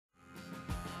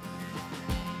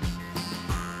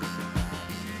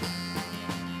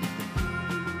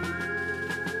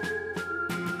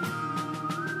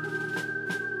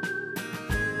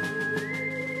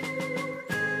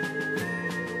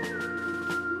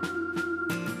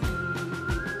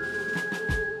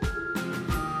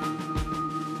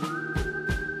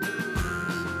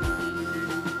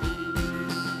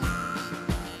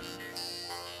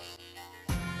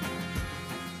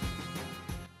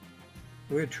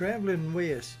We're traveling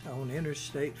west on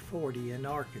Interstate 40 in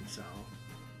Arkansas,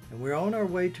 and we're on our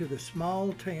way to the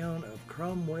small town of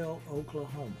Cromwell,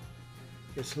 Oklahoma.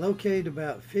 It's located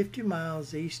about 50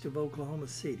 miles east of Oklahoma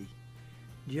City,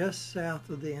 just south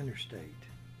of the interstate.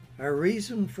 Our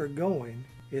reason for going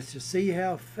is to see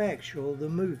how factual the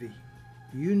movie,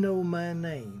 You Know My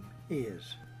Name,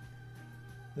 is.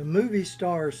 The movie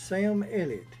stars Sam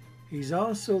Elliott. He's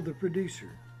also the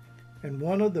producer and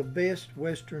one of the best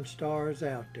Western stars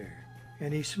out there.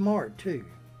 And he's smart too,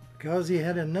 because he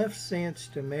had enough sense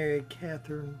to marry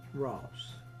Catherine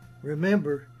Ross.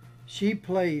 Remember, she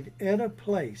played Etta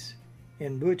Place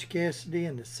in Butch Cassidy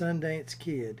and the Sundance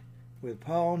Kid with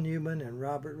Paul Newman and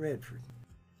Robert Redford.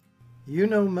 You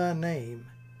Know My Name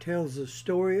tells the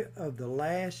story of the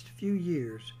last few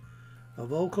years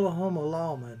of Oklahoma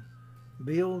lawman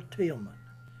Bill Tilghman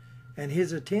and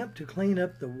his attempt to clean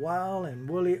up the wild and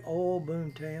woolly oil boom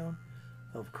town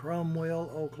of Cromwell,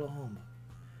 Oklahoma.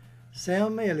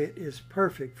 Sam Elliott is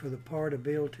perfect for the part of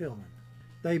Bill Tilghman.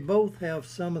 They both have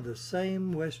some of the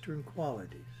same Western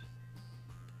qualities.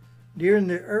 During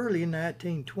the early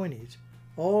 1920s,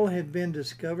 oil had been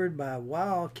discovered by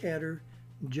wildcatter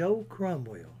Joe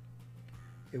Cromwell.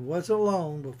 It wasn't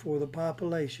long before the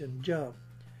population jumped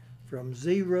from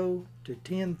 0 to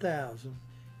 10,000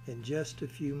 in just a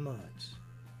few months.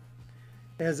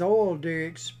 As oil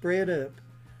derricks spread up,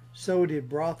 so did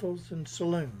brothels and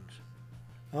saloons.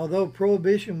 Although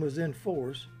prohibition was in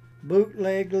force,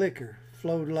 bootleg liquor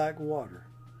flowed like water,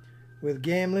 with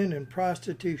gambling and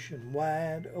prostitution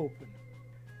wide open.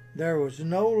 There was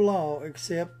no law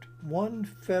except one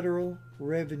federal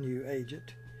revenue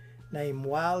agent named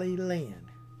Wiley Lynn,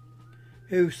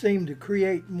 who seemed to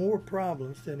create more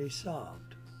problems than he solved.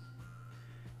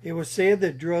 It was said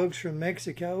that drugs from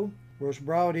Mexico was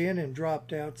brought in and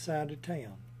dropped outside of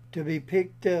town to be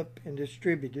picked up and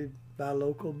distributed by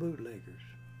local bootleggers.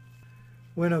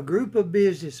 When a group of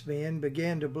businessmen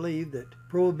began to believe that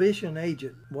Prohibition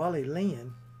agent Wally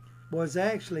Lynn was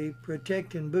actually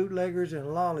protecting bootleggers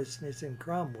and lawlessness in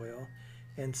Cromwell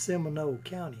and Seminole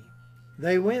County,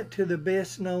 they went to the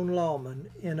best-known lawman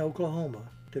in Oklahoma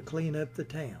to clean up the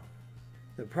town.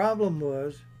 The problem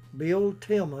was Bill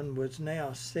Tilghman was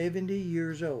now 70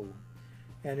 years old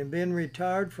and had been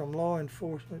retired from law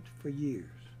enforcement for years.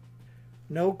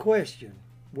 No question,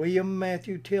 William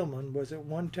Matthew Tilghman was at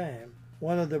one time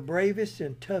one of the bravest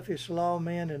and toughest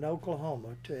lawmen in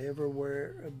Oklahoma to ever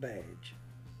wear a badge.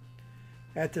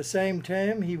 At the same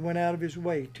time, he went out of his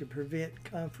way to prevent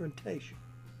confrontation.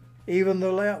 Even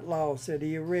the outlaws that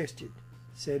he arrested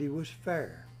said he was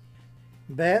fair.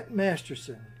 Bat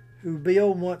Masterson, who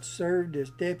Bill once served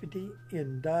as deputy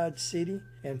in Dodge City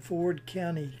and Ford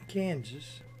County,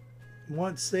 Kansas,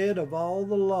 once said of all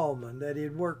the lawmen that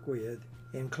he'd worked with,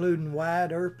 including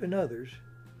Wyatt Earp and others,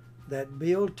 that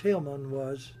Bill Tilghman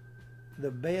was the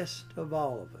best of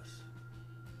all of us.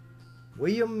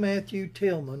 William Matthew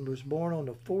Tilghman was born on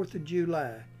the 4th of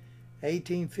July,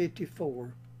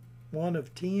 1854, one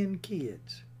of 10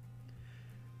 kids.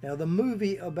 Now, the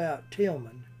movie about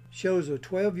Tilghman shows a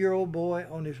 12-year-old boy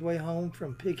on his way home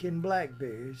from picking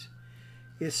blackberries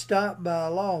is stopped by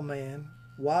a lawman,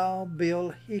 Wild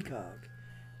Bill Hickok,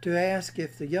 to ask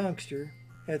if the youngster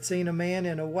had seen a man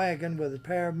in a wagon with a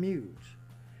pair of mules.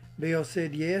 Bill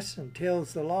said yes and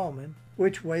tells the lawman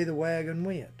which way the wagon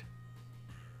went.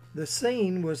 The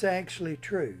scene was actually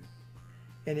true,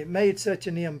 and it made such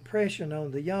an impression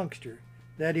on the youngster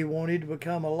that he wanted to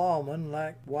become a lawman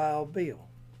like Wild Bill.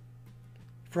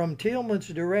 From Tilghman's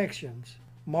directions,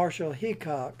 Marshal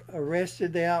Hickok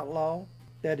arrested the outlaw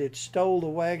that had stole the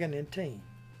wagon and team.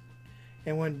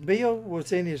 And when Bill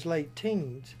was in his late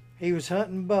teens, he was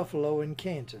hunting buffalo in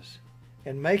Kansas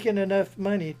and making enough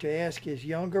money to ask his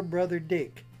younger brother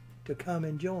Dick to come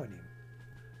and join him.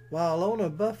 While on a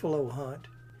buffalo hunt,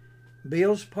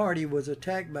 Bill's party was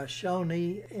attacked by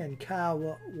Shawnee and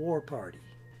Kiowa war party,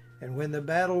 and when the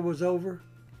battle was over,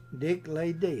 Dick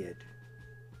lay dead.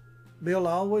 Bill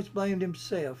always blamed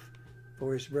himself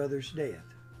for his brother's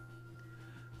death.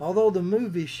 Although the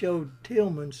movie showed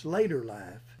Tilghman's later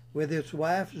life with his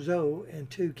wife Zoe and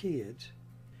 2 kids,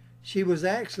 she was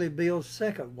actually Bill's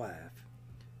second wife,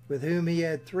 with whom he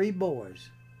had 3 boys,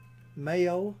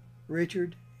 Mayo,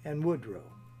 Richard, and Woodrow.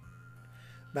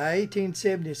 By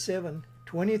 1877,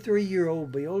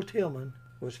 23-year-old Bill Tilghman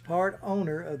was part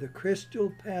owner of the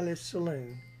Crystal Palace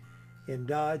Saloon in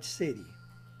Dodge City,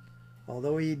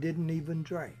 although he didn't even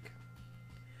drink.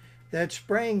 That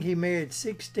spring, he married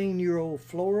 16-year-old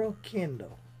Flora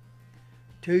Kendall.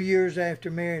 2 years after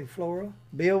marrying Flora,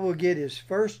 Bill would get his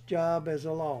first job as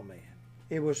a lawman.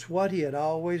 It was what he had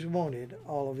always wanted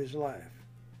all of his life.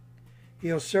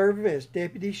 He'll serve as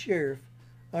deputy sheriff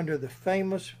under the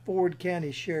famous Ford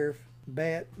County Sheriff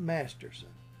Bat Masterson.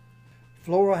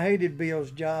 Flora hated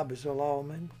Bill's job as a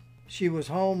lawman. She was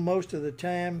home most of the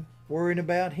time worrying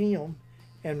about him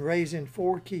and raising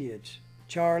 4 kids,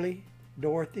 Charlie,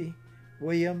 Dorothy,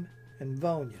 William, and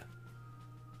Vonia.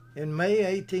 In May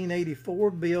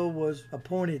 1884, Bill was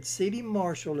appointed City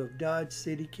Marshal of Dodge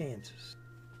City, Kansas.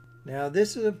 Now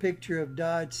this is a picture of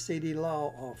Dodge City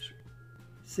law officer.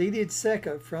 Seated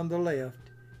second from the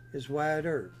left is Wyatt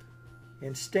Earp,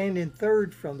 and standing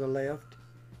third from the left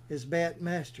is Bat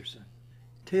Masterson.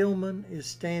 Tilghman is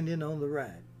standing on the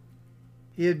right.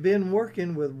 He had been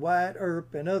working with Wyatt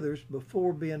Earp and others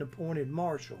before being appointed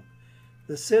Marshal.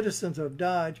 The citizens of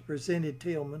Dodge presented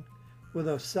Tilghman with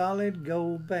a solid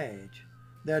gold badge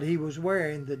that he was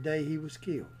wearing the day he was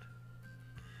killed.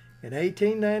 In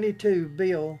 1892,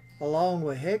 Bill, along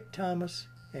with Heck Thomas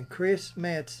and Chris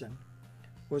Madsen,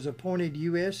 was appointed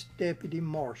U.S. Deputy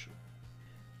Marshal.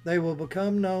 They will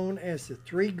become known as the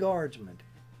Three Guardsmen,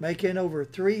 making over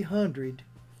 300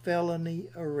 felony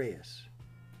arrests.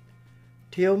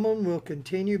 Tilghman will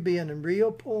continue being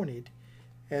reappointed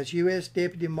as U.S.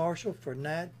 Deputy Marshal for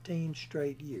 19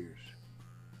 straight years.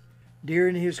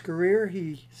 During his career,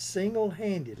 he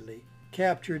single-handedly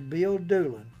captured Bill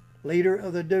Doolin, leader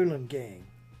of the Doolin Gang,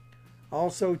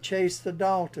 also chased the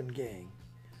Dalton Gang,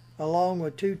 along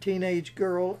with 2 teenage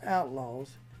girl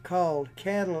outlaws called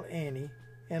Cattle Annie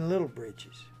and Little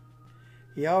Britches.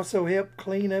 He also helped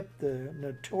clean up the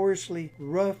notoriously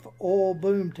rough oil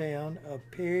boomtown of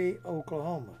Perry,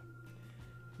 Oklahoma.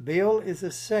 Bill is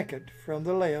the second from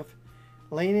the left,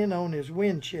 leaning on his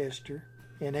Winchester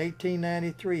in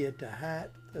 1893 at the height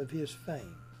of his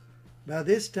fame. By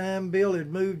this time, Bill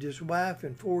had moved his wife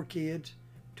and 4 kids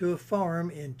to a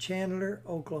farm in Chandler,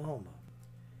 Oklahoma.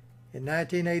 In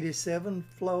 1987,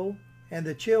 Flo and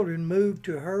the children moved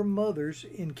to her mother's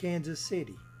in Kansas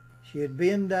City. She had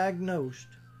been diagnosed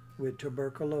with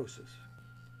tuberculosis.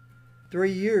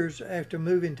 3 years after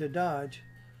moving to Dodge,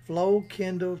 Flo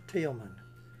Kendall Tilghman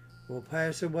will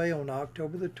pass away on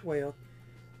October the 12th,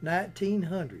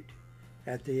 1900,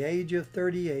 at the age of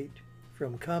 38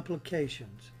 from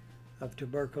complications of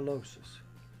tuberculosis.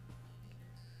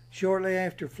 Shortly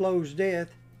after Flo's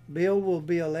death, Bill will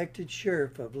be elected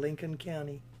sheriff of Lincoln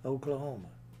County, Oklahoma.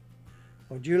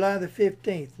 On July the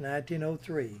 15th,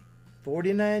 1903,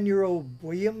 49-year-old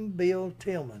William Bill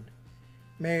Tilghman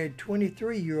married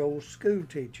 23-year-old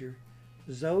schoolteacher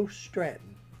Zoe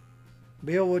Stratton.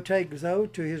 Bill would take Zoe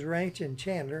to his ranch in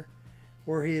Chandler,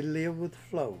 where he had lived with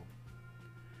Flo.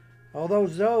 Although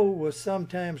Zoe was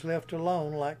sometimes left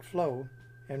alone like Flo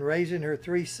and raising her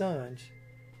 3 sons,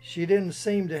 she didn't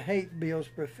seem to hate Bill's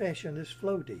profession as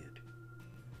Flo did.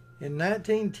 In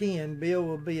 1910, Bill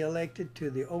will be elected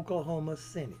to the Oklahoma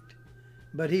Senate,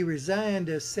 but he resigned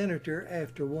as senator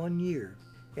after 1 year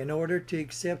in order to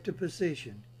accept a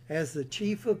position as the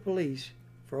chief of police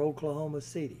for Oklahoma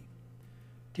City.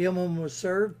 Tilghman was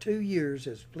served 2 years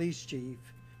as police chief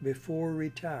before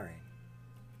retiring.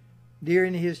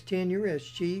 During his tenure as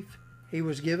chief, he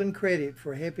was given credit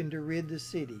for helping to rid the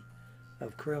city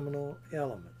of criminal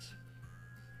elements.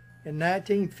 In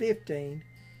 1915,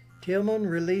 Tilghman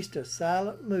released a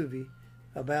silent movie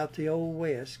about the Old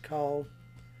West called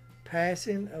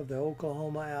Passing of the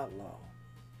Oklahoma Outlaw.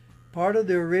 Part of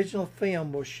the original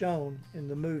film was shown in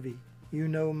the movie You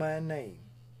Know My Name.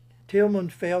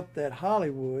 Tilghman felt that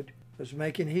Hollywood was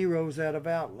making heroes out of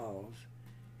outlaws,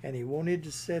 and he wanted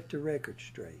to set the record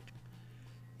straight.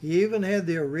 He even had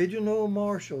the original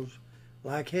marshals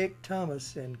like Heck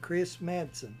Thomas and Chris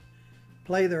Madsen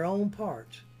play their own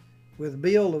parts, with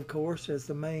Bill, of course, as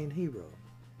the main hero.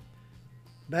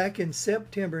 Back in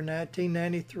September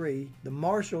 1993, the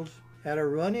Marshals had a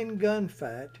running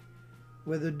gunfight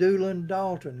with the Doolin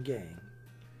Dalton Gang,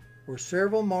 where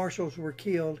several marshals were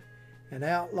killed and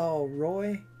outlaw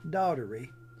Roy Daugherty,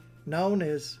 known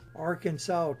as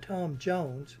Arkansas Tom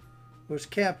Jones, was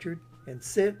captured and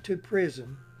sent to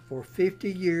prison for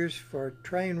 50 years for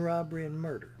train robbery and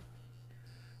murder.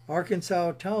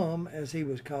 Arkansas Tom, as he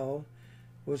was called,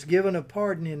 was given a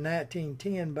pardon in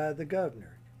 1910 by the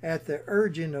governor at the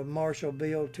urging of Marshal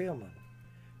Bill Tilghman.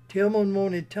 Tilghman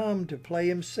wanted Tom to play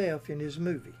himself in his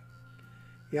movie.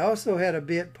 He also had a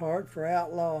bit part for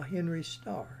outlaw Henry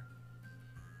Starr.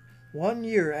 1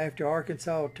 year after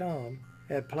Arkansas Tom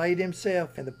had played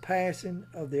himself in the passing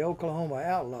of the Oklahoma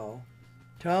outlaw,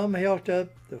 Tom held up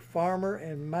the Farmer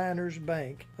and Miners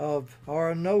Bank of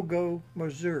Oronogo,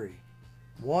 Missouri.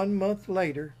 1 month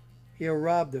later, he'll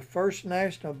rob the First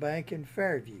National Bank in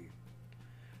Fairview.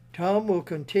 Tom will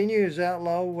continue his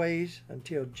outlaw ways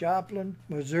until Joplin,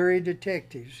 Missouri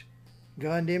detectives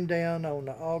gunned him down on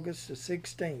August the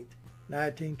 16th,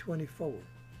 1924.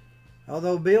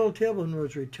 Although Bill Tilghman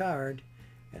was retired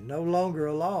and no longer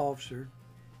a law officer,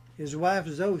 his wife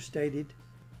Zoe stated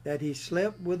that he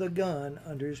slept with a gun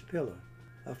under his pillow,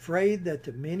 afraid that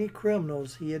the many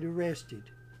criminals he had arrested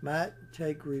might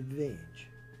take revenge.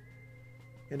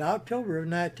 In October of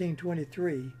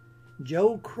 1923,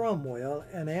 Joe Cromwell,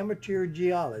 an amateur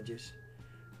geologist,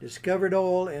 discovered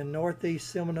oil in northeast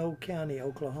Seminole County,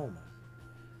 Oklahoma.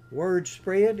 Word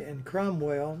spread, and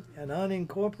Cromwell, an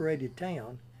unincorporated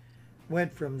town,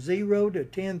 went from 0 to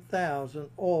 10,000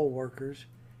 oil workers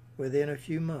within a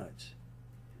few months.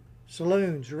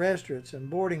 Saloons, restaurants, and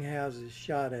boarding houses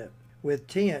shot up, with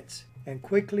tents and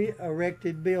quickly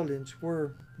erected buildings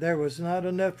where there was not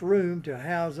enough room to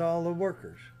house all the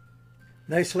workers.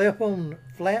 They slept on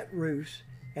flat roofs,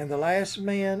 and the last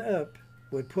man up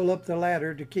would pull up the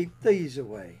ladder to keep thieves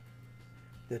away.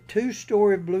 The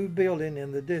two-story blue building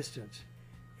in the distance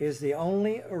is the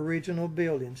only original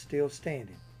building still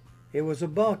standing. It was a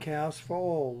bunkhouse for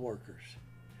oil workers.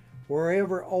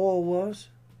 Wherever oil was,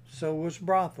 so was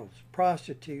brothels,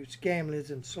 prostitutes, gamblers,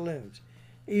 and saloons,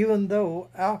 even though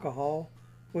alcohol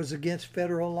was against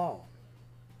federal law.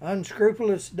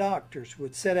 Unscrupulous doctors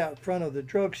would sit out front of the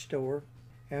drugstore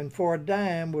and for a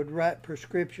dime would write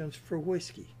prescriptions for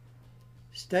whiskey.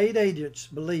 State agents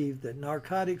believed that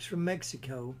narcotics from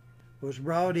Mexico was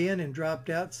brought in and dropped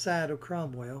outside of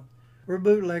Cromwell, where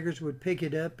bootleggers would pick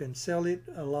it up and sell it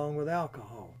along with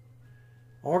alcohol.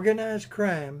 Organized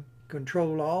crime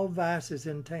controlled all vices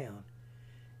in town.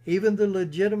 Even the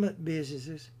legitimate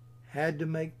businesses had to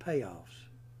make payoffs.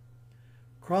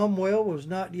 Cromwell was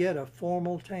not yet a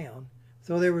formal town,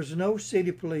 so there was no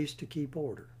city police to keep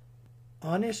order.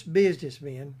 Honest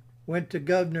businessmen went to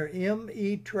Governor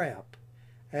M.E. Trapp,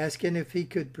 asking if he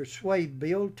could persuade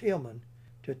Bill Tilghman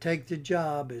to take the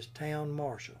job as town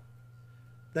marshal.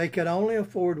 They could only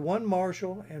afford one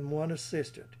marshal and one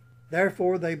assistant.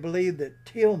 Therefore, they believed that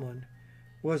Tilghman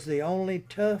was the only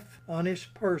tough,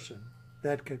 honest person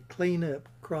that could clean up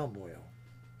Cromwell.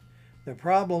 The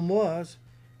problem was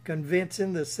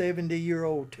convincing the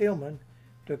 70-year-old Tilghman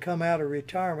to come out of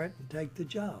retirement and take the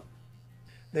job.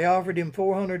 They offered him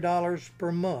 $400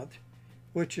 per month,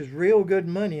 which is real good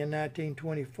money in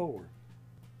 1924.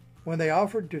 When they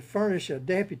offered to furnish a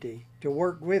deputy to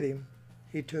work with him,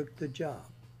 he took the job.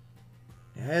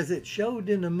 As it showed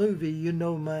in the movie You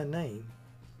Know My Name,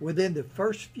 within the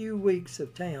first few weeks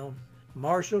of town,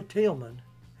 Marshal Tilghman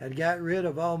had got rid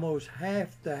of almost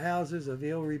half the houses of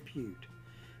ill repute,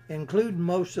 including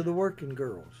most of the working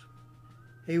girls.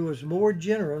 He was more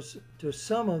generous to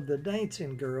some of the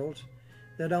dancing girls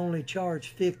that only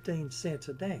charged 15 cents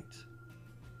a dance.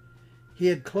 He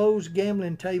had closed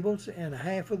gambling tables in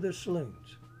half of the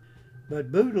saloons,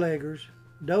 but bootleggers,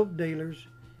 dope dealers,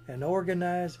 and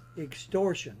organized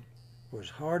extortion was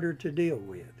harder to deal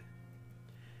with.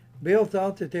 Bill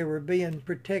thought that they were being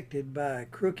protected by a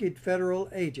crooked federal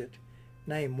agent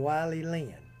named Wiley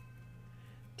Lynn.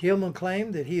 Tilghman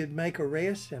claimed that he would make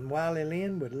arrests and Wiley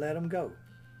Lynn would let him go.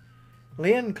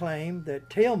 Lynn claimed that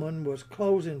Tilghman was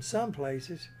closing some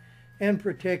places and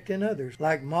protecting others,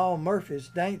 like Ma Murphy's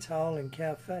dance hall and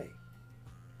cafe.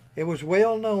 It was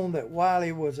well known that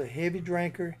Wiley was a heavy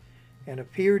drinker and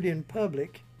appeared in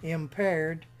public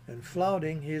impaired and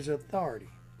flaunting his authority.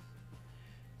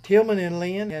 Tilghman and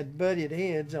Lynn had butted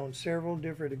heads on several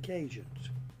different occasions.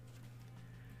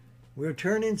 We're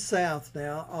turning south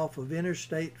now off of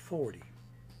Interstate 40.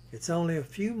 It's only a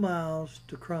few miles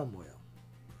to Cromwell.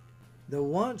 The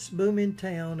once booming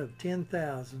town of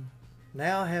 10,000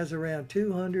 now has around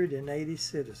 280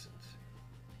 citizens.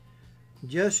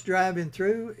 Just driving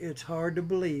through, it's hard to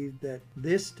believe that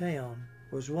this town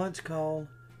was once called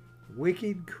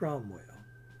Wicked Cromwell.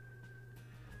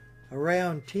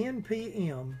 Around 10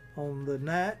 p.m. on the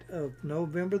night of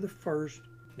November the 1st,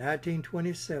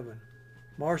 1927,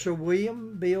 Marshal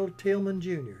William Bill Tilghman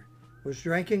Jr. was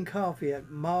drinking coffee at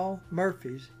Ma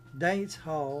Murphy's Dance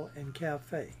Hall and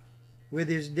Cafe with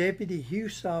his deputy Hugh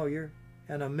Sawyer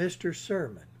and a Mr.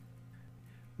 Sermon.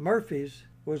 Murphy's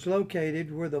was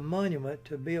located where the monument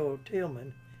to Bill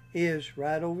Tilghman is,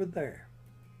 right over there.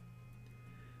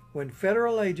 When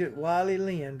federal agent Wiley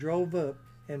Lynn drove up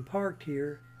and parked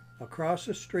here across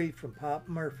the street from Pop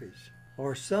Murphy's,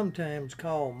 or sometimes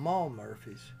called Ma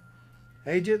Murphy's,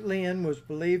 Agent Lynn was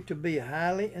believed to be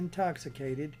highly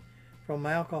intoxicated from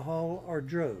alcohol or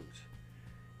drugs.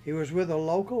 He was with a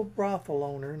local brothel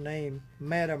owner named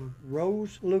Madam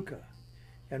Rose Luca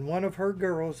and one of her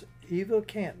girls, Eva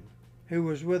Canton, who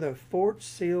was with a Fort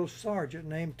Sill sergeant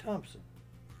named Thompson.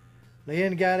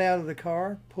 Lynn got out of the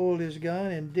car, pulled his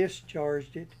gun, and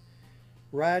discharged it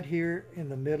right here in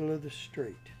the middle of the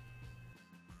street.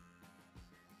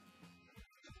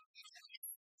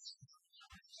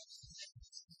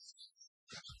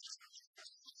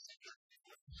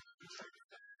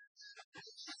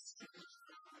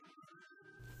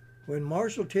 When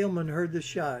Marshal Tilghman heard the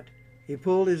shot, he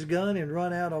pulled his gun and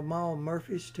run out of Ma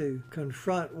Murphy's to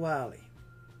confront Wiley.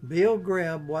 Bill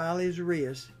grabbed Wiley's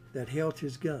wrist that held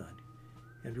his gun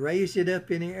and raised it up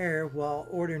in the air while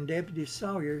ordering Deputy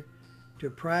Sawyer to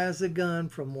prise the gun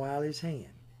from Wiley's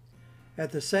hand.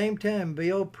 At the same time,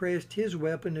 Bill pressed his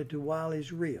weapon into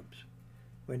Wiley's ribs.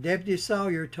 When Deputy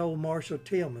Sawyer told Marshal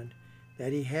Tilghman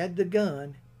that he had the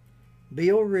gun,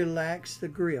 Bill relaxed the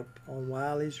grip on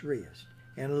Wiley's wrist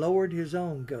and lowered his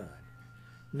own gun,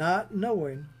 not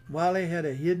knowing Wiley had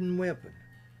a hidden weapon.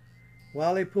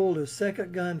 Wiley pulled a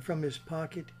second gun from his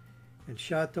pocket and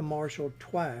shot the marshal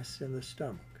twice in the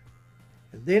stomach.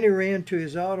 And then he ran to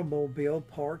his automobile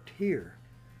parked here,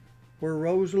 where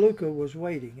Rose Luca was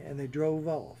waiting, and they drove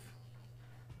off.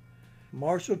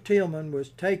 Marshal Tilghman was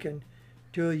taken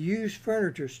to a used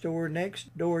furniture store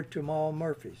next door to Ma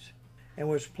Murphy's and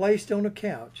was placed on a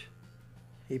couch.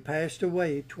 He passed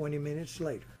away 20 minutes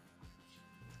later.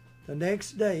 The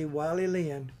next day, Wiley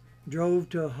Lynn drove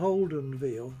to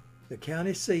Holdenville, the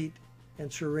county seat,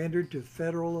 and surrendered to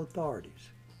federal authorities.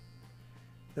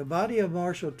 The body of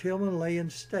Marshal Tilghman lay in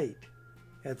state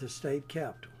at the state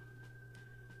capitol,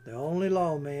 the only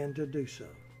lawman to do so.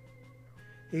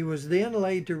 He was then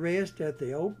laid to rest at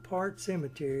the Oak Park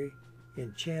Cemetery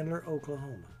in Chandler,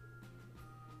 Oklahoma.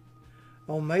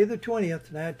 On May the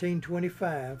 20th,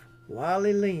 1925,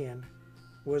 Wiley Lynn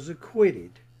was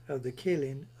acquitted of the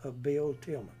killing of Bill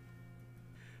Tilghman.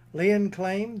 Lynn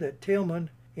claimed that Tilghman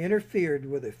interfered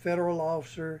with a federal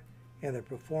officer in the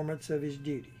performance of his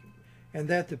duty, and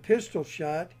that the pistol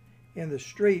shot in the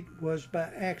street was by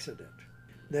accident,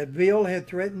 that Bill had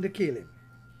threatened to kill him.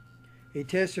 He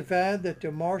testified that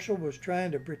the marshal was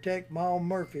trying to protect Ma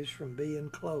Murphy's from being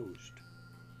closed.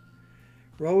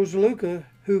 Rose Luca,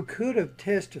 who could have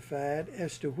testified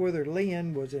as to whether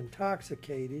Lynn was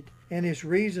intoxicated and his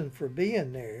reason for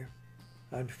being there,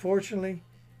 unfortunately,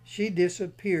 she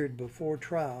disappeared before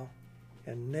trial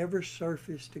and never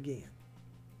surfaced again.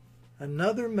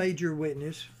 Another major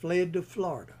witness fled to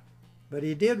Florida, but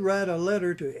he did write a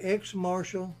letter to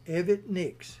ex-Marshal Evitt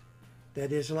Nix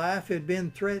that his life had been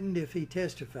threatened if he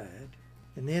testified,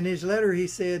 and in his letter he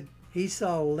said he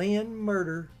saw Lynn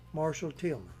murder Marshal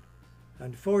Tilghman.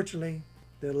 Unfortunately,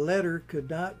 the letter could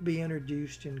not be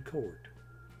introduced in court.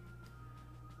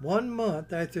 1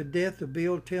 month after the death of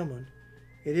Bill Tilghman,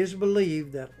 it is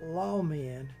believed that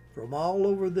lawmen from all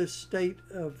over the state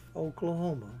of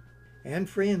Oklahoma and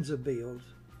friends of Bill's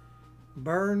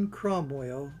burned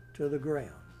Cromwell to the ground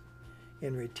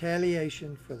in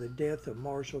retaliation for the death of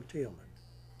Marshal Tilghman.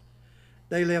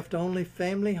 They left only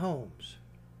family homes.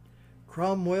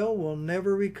 Cromwell will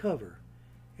never recover,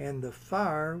 and the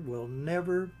fire will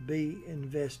never be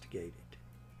investigated.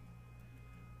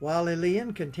 Wiley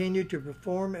Lynn continued to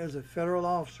perform as a federal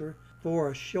officer for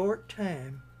a short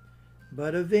time,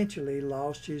 but eventually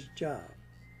lost his job.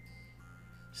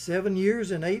 7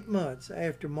 years and 8 months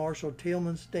after Marshal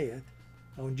Tilghman's death,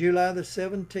 on July the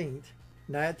 17th,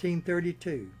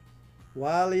 1932,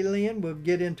 Wiley Lynn would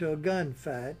get into a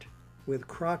gunfight with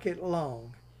Crockett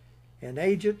Long, an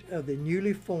agent of the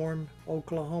newly formed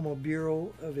Oklahoma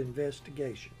Bureau of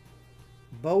Investigation.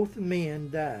 Both men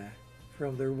died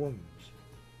from their wounds.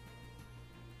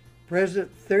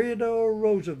 President Theodore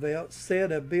Roosevelt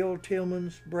said of Bill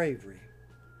Tilghman's bravery,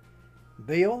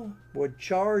 "Bill would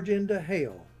charge into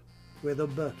hell with a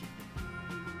bucket."